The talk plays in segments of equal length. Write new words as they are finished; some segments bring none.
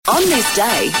On this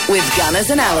day with Gunners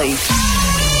and Alley.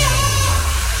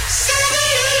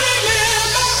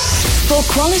 For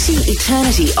quality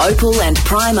Eternity Opal and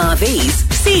Prime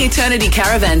RVs, see Eternity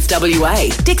Caravans WA,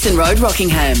 Dixon Road,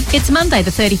 Rockingham. It's Monday,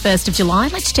 the 31st of July.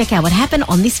 Let's check out what happened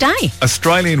on this day.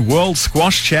 Australian World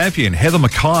Squash Champion Heather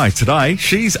Mackay today.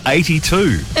 She's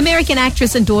 82. American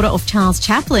actress and daughter of Charles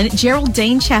Chaplin,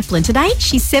 Geraldine Chaplin. Today,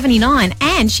 she's 79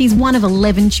 and she's one of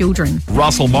 11 children.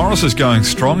 Russell Morris is going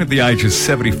strong at the age of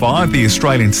 75. The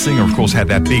Australian singer, of course, had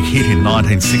that big hit in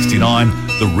 1969,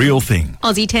 The Real Thing.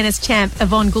 Aussie tennis champ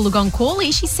Yvonne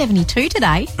Goolagong-Cawley, she's 72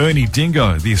 today. Ernie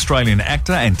Dingo, the Australian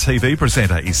actor and TV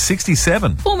presenter, is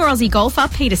 67. Former Aussie golfer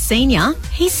Peter Senior,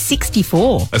 he's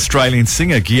 64. Australian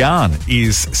singer Gyan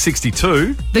is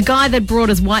 62. The guy that brought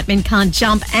us White Men Can't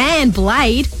Jump and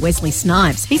Blade, Wesley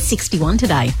Snipes, he's 61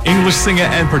 today. English singer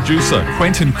and producer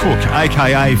Quentin Cook,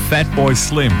 a.k.a. Fatboy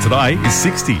Slim, today is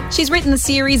 60. She's written the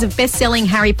series of best-selling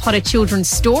Harry Potter children's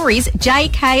stories,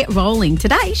 J.K. Rowling.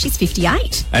 Today, she's 58.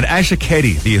 And Asha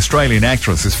Keddy, the Australian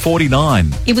actress, is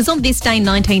 49. It was on this day in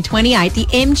 1928, the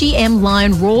MGM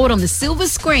Lion roared on the silver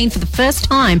screen for the first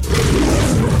time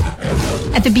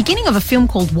at the beginning of a film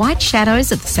called White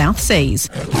Shadows at the South Seas.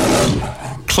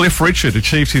 Cliff Richard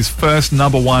achieved his first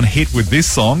 #1 hit with this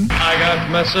song. I got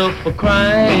myself a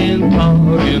crying,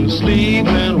 talking,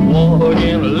 sleeping,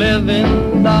 walking,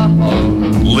 living doll.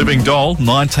 Living Doll,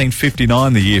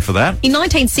 1959 the year for that. In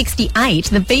 1968,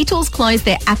 the Beatles closed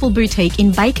their Apple boutique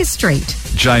in Baker Street.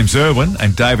 James Irwin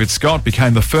and David Scott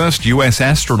became the first US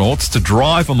astronauts to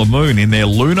drive on the moon in their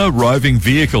lunar roving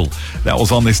vehicle. That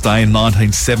was on this day in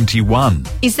 1971.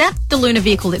 Is that the lunar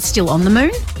vehicle that's still on the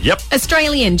moon? Yep.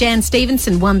 Australian Jan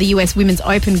Stevenson won the US Women's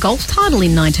Open golf title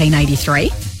in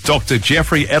 1983. Dr.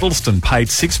 Jeffrey Edelston paid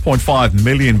 $6.5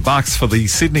 million for the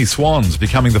Sydney Swans,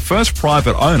 becoming the first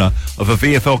private owner of a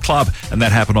VFL club, and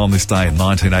that happened on this day in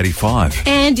 1985.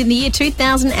 And in the year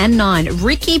 2009,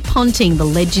 Ricky Ponting, the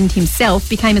legend himself,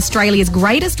 became Australia's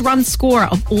greatest run scorer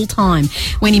of all time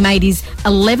when he made his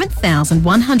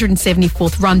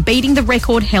 11,174th run, beating the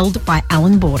record held by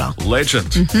Alan Border.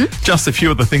 Legend. Just a few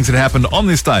of the things that happened on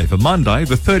this day for Monday,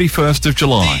 the 31st of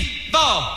July.